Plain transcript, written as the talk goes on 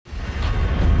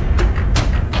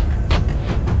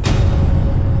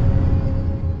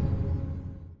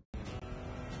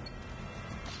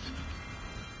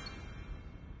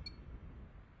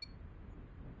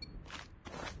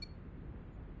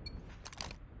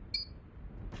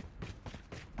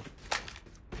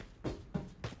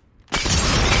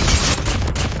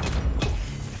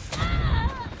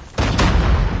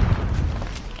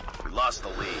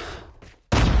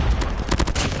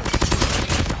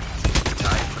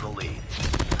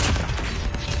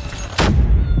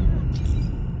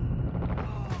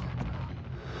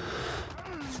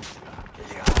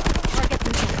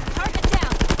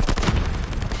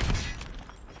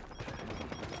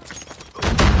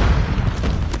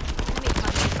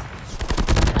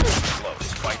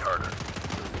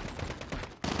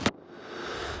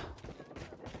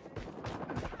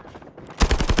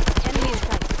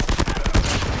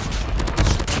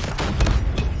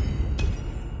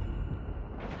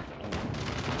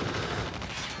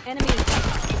Enemy in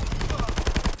sight.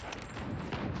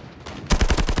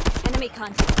 Enemy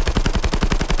contact.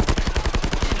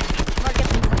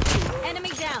 Target in sight. Enemy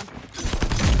down.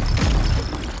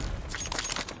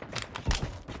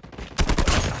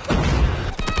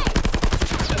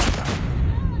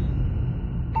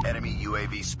 Enemy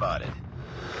UAV spotted.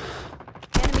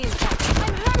 Enemy in sight.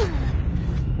 I'm hurt.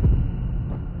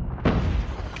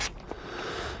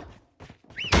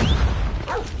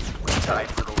 We're tied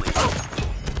for the lead.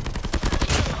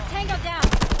 Tango down.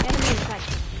 Enemy in sight.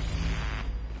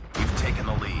 We've taken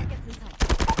the lead. Targets in sight.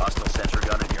 Hostile sentry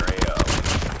gun in your AO.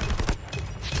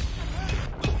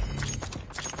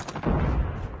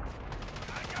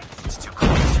 It's too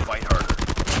close. Fight harder.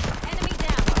 Enemy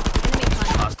down. Enemy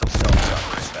contact. Hostile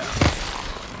self-chopper is found.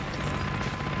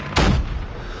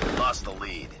 Lost the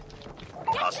lead.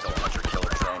 Hostile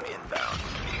hunter-killer drone inbound.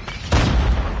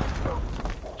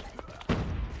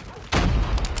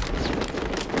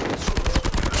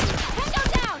 Tango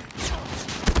down.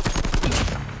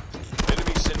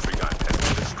 Enemy sentry gun has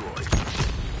been destroyed.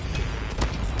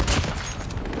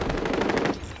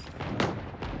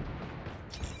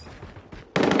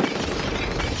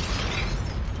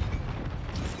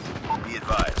 Be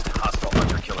advised, hostile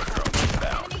hunter-killer drone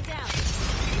inbound. Enemy down.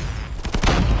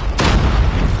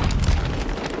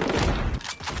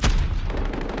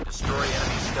 Destroy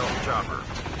enemy stealth chopper.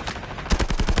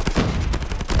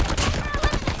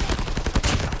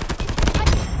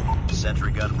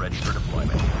 Sentry gun ready for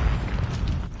deployment.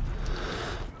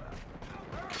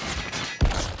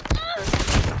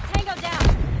 Tango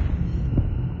down.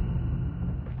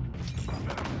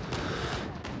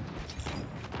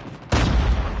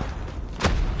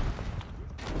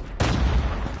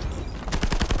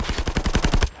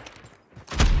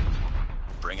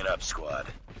 Bring it up, squad.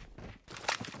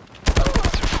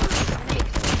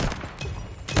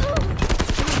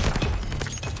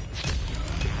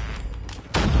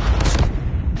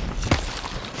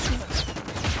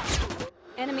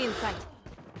 Enemy in sight.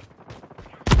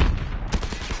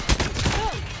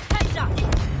 Headshot.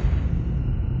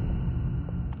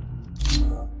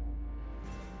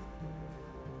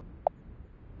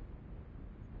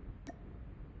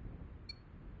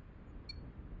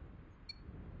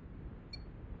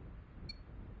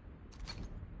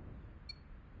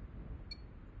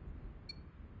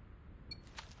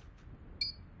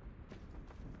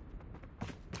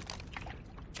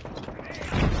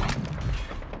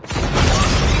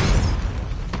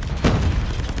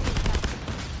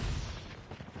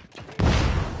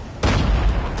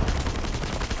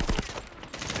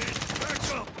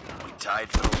 We tied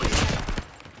for the lead.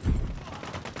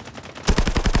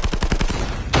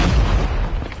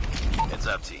 Heads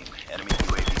up, team. Enemy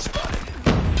UAV spotted.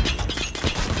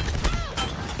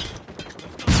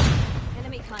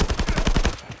 Enemy contact.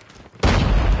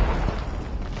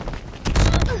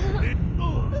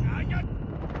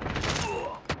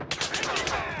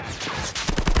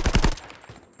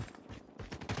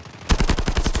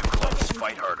 It's too close.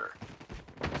 Fight harder.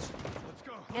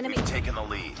 Enemy. We've taken the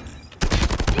lead.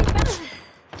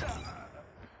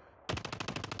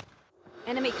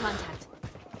 Enemy contact.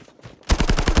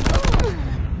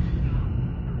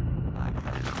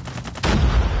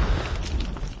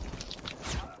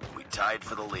 We tied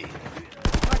for the lead.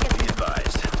 Target Be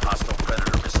advised, hostile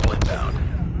predator missile inbound.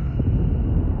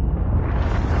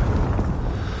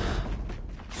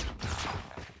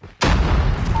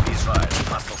 Be advised,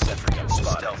 hostile sentry gun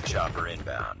spotted. Stealth chopper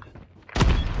inbound.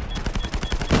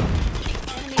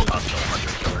 enemy. Hostile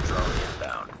hunter-killer drone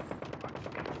inbound.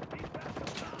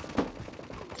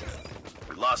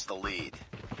 We lost the lead.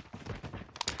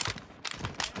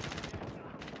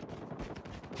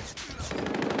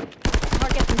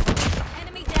 Target in sight.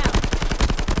 Enemy down.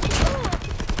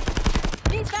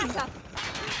 Need backup.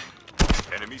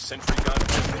 Enemy sentry gun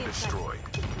has been destroyed.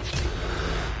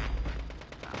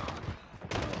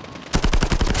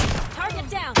 Target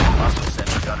down. Hostile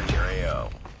sentry gun in your AO.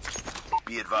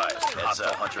 Be advised,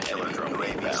 hostile hunter-killer drone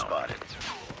UAV spotted.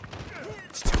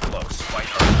 It's too close. Fight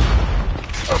hard.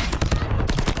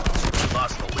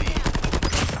 Lost the lead.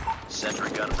 Sentry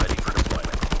gun ready for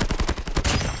deployment.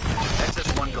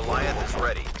 XS-1 Goliath is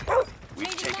ready.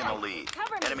 We've taken the lead.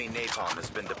 Enemy napalm has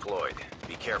been deployed.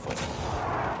 Be careful.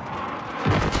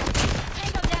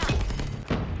 Tango down.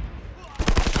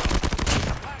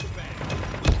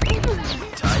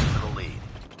 Tied for the lead.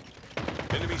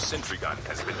 Enemy sentry gun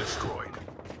has been destroyed.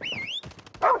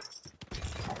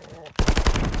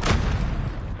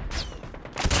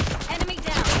 Enemy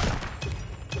down.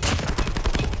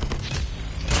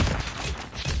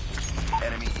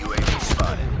 Enemy UAV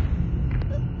spotted.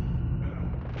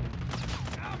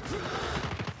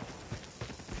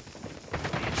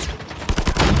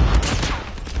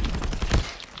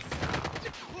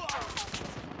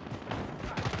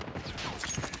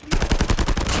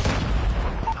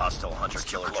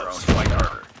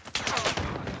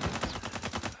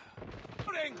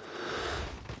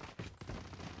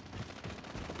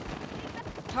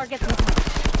 Targets in sight.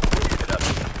 Keep it up.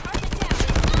 Target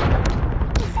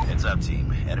down. Heads up,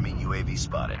 team. Enemy UAV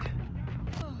spotted.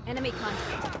 Enemy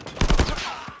contact.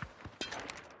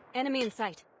 Enemy in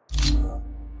sight.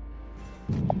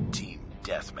 Team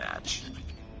deathmatch.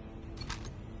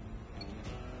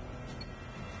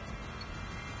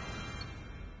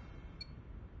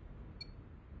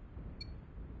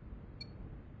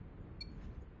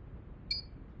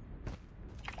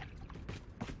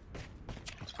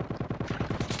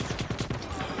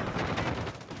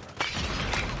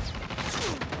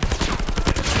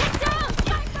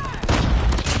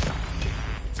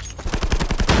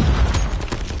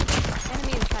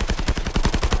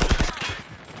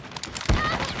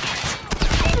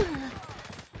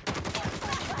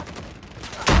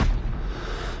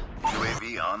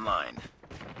 Online.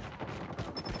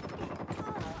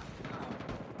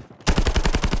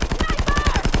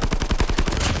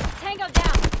 Tango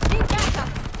down. Need backup.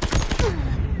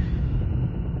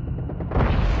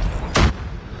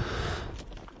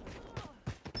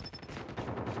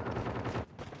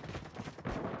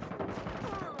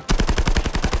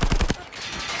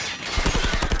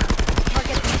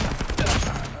 Target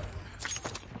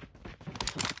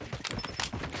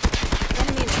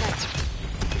enemy in sight.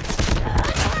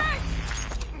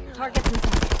 Targets in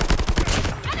sight.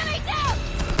 Enemy down!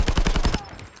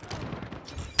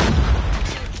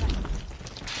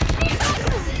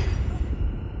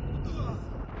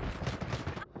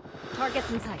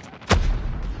 Targets in sight.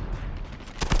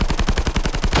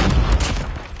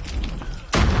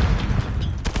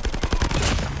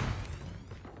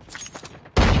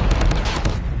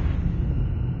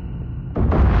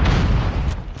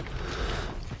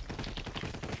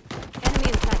 Enemy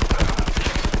in sight.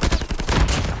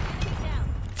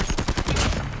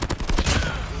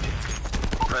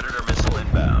 Predator missile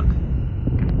inbound.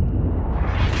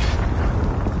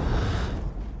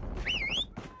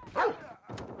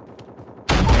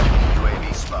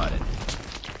 UAV spotted.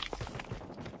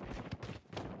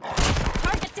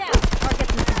 Target down.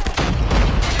 Targets in sight.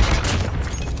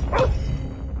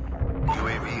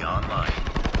 UAV online.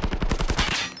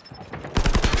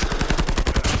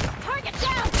 Target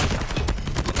down.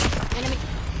 Enemy.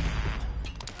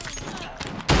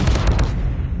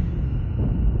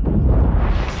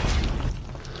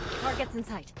 Targets in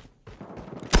sight.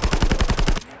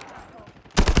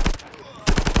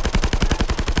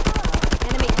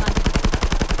 Enemy contact.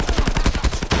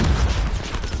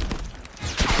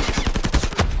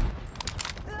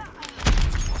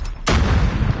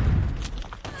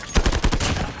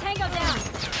 Tango down.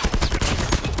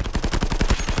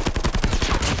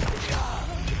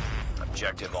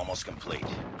 Objective almost complete.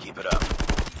 Keep it up.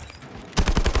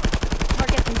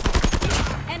 Targets in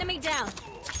sight. Enemy down.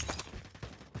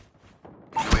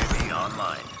 UAV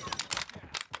online.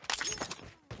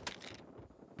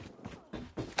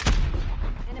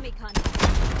 Enemy contact.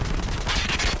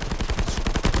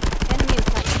 Enemy in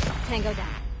sight. Tango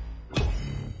down.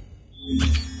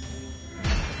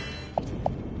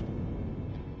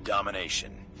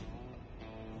 Domination.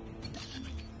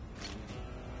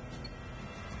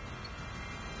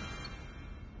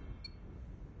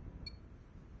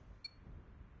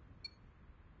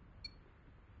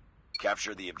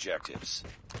 Capture the objectives.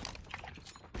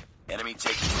 Enemy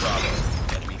taking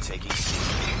Bravo. Enemy taking C.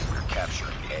 We're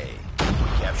capturing A. We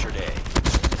captured A.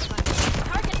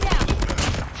 Target down.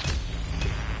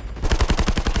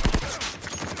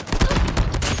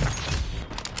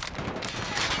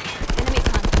 Enemy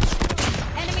contact.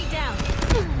 Enemy down.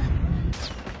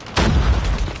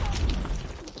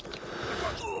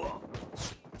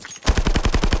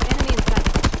 Enemy in sight.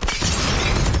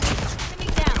 Enemy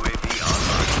down. UAV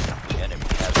online. Enemy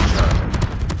has Charlie.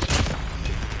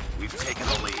 We've taken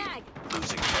the lead.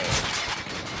 Losing A.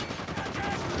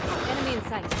 Enemy in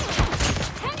sight.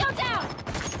 Tango down.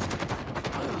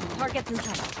 Targets in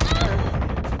sight.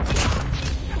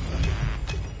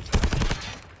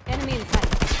 Enemy in sight.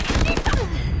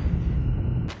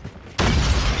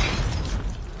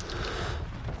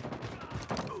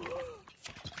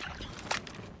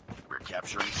 We're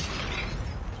capturing C.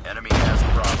 Enemy has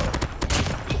Bravo.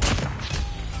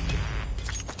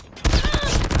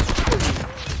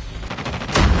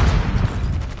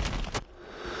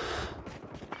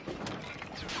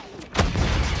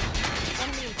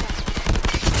 Enemy in sight.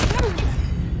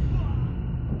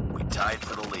 We tied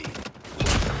for the lead.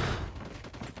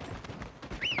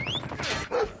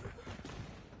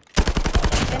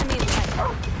 Enemy in sight.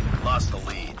 Lost the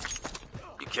lead.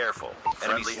 Be careful.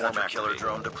 Friendly hunter killer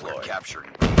drone deployed.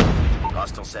 Capturing B.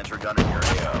 Hostile sentry gun in your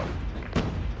AO.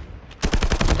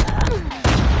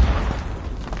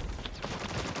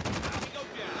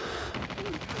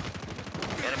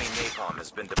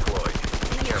 been deployed.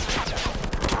 Be careful.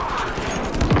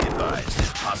 Be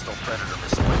advised. Hostile Predator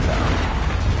missile inbound.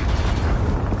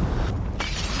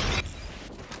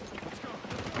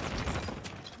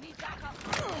 Need backup.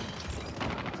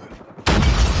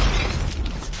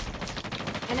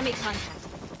 Enemy contact.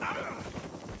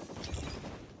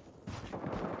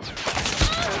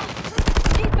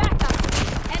 Need backup.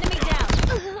 Enemy down.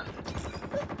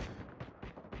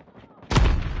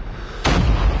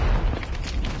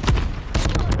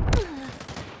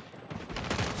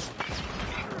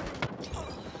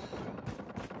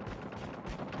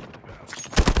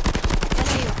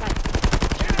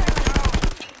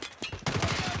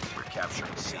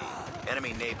 Capturing C.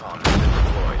 Enemy napalm has been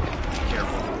deployed. Be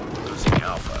careful. Losing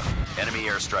Alpha. Enemy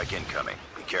airstrike incoming.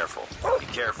 Be careful. Be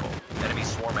careful. Enemy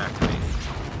swarm activated.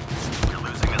 We're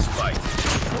losing this fight.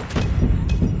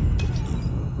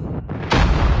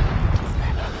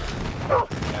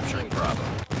 Capturing Bravo.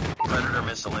 Predator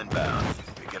missile inbound.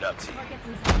 Pick it up, team. Targets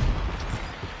inside.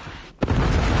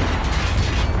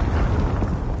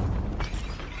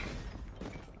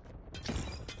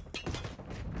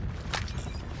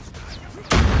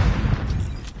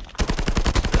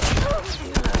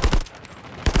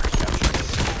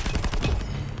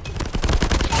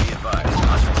 Be advised,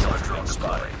 hostile soldier drone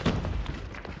spotted.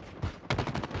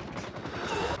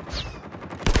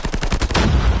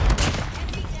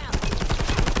 Enemy down.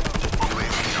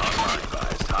 UAV online,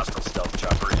 advised. Hostile stealth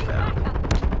chopper inbound.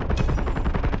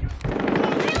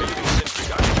 Sentry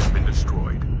gun has been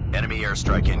destroyed. Enemy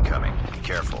airstrike incoming. Be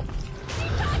careful.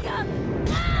 Need backup.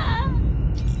 Ah!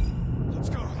 Let's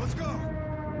go, let's go!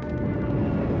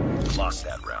 Lost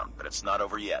that round, but it's not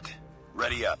over yet.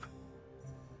 Ready up.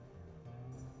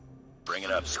 Bring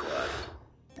it up, squad.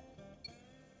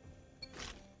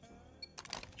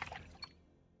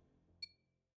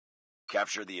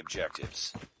 Capture the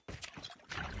objectives.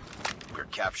 We're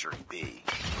capturing B.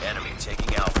 Enemy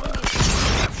taking Alpha.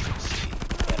 Capturing C.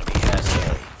 Enemy has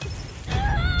A.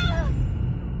 Ah!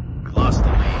 We lost the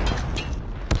lead.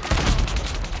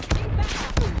 Need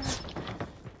backup.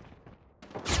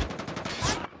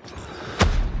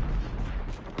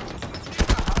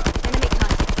 Enemy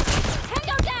contact.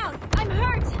 Tango down! I'm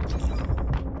hurt!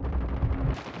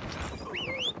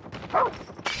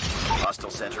 Hostile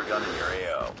center gun in your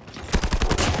AO.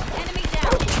 Enemy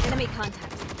down. Enemy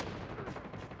contact.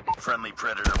 Friendly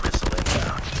Predator missile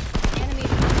inbound. Enemy.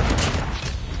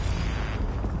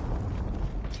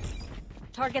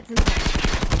 Targets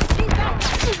inside. Need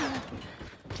backup.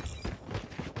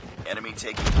 Enemy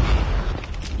taking B.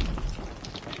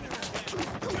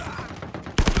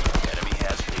 Enemy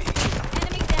has B.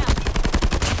 Enemy down.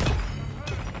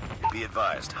 Be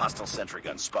advised, hostile sentry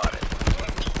gun spotted.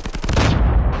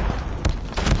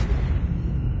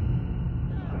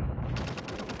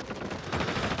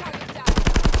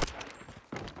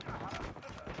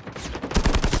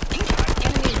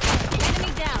 Enemy inside.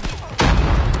 Enemy down.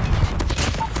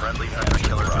 Friendly hunter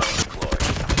killer drone deployed.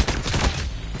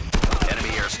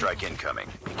 Enemy airstrike incoming.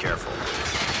 Be careful.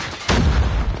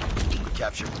 We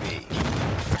captured B.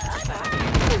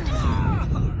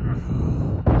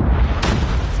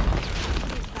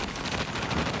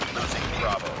 Losing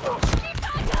Bravo. Need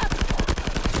backup.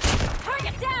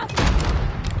 Target down.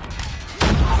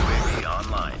 UAV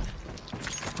online.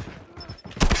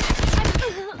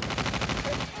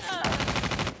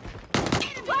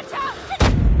 Watch out!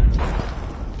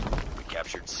 We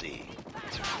captured C.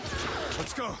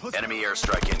 Let's go, let's Enemy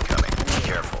airstrike incoming. Be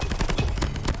careful.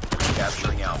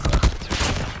 Capturing Alpha.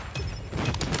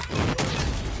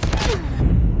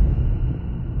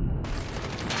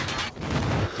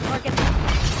 Target.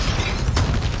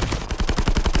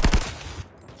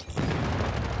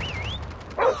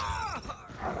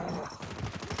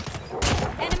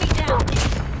 Enemy down.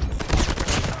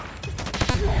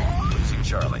 Losing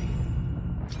Charlie.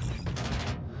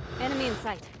 Enemy in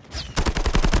sight.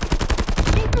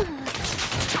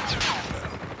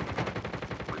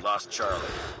 We lost Charlie.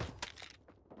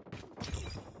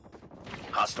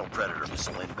 Hostile Predator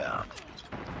missile inbound.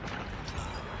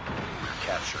 We're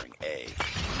capturing A.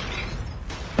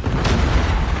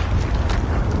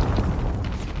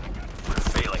 We're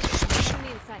failing this mission.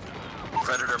 Enemy in sight.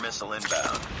 Predator missile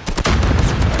inbound.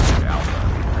 Captured Alpha.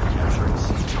 We're capturing C.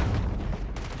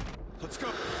 Let's go!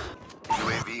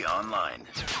 UAV online.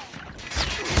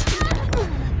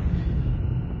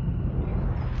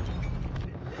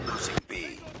 Losing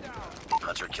B.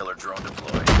 Hunter killer drone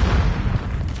deployed.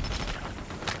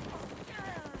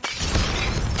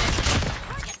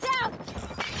 Target down.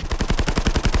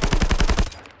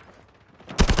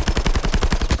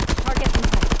 Target in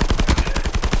sight.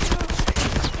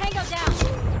 Tango down.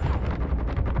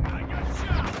 I got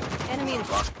shot!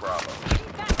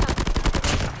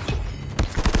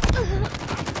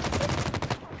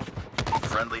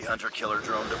 Friendly hunter-killer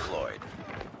drone deployed.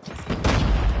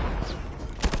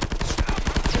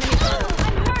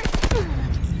 I'm hurt!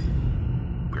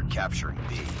 We're capturing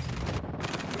B.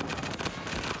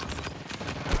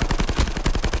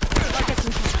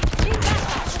 Being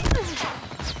back.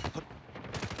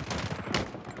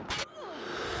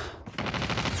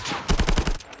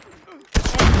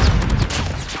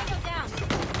 Tango down.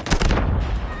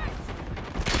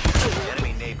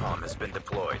 Enemy napalm has been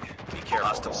deployed. Be careful.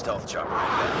 Hostile stealth chopper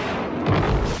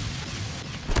inbound.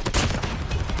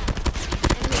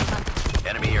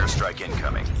 Enemy airstrike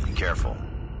incoming. Be careful.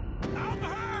 Out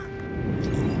behind!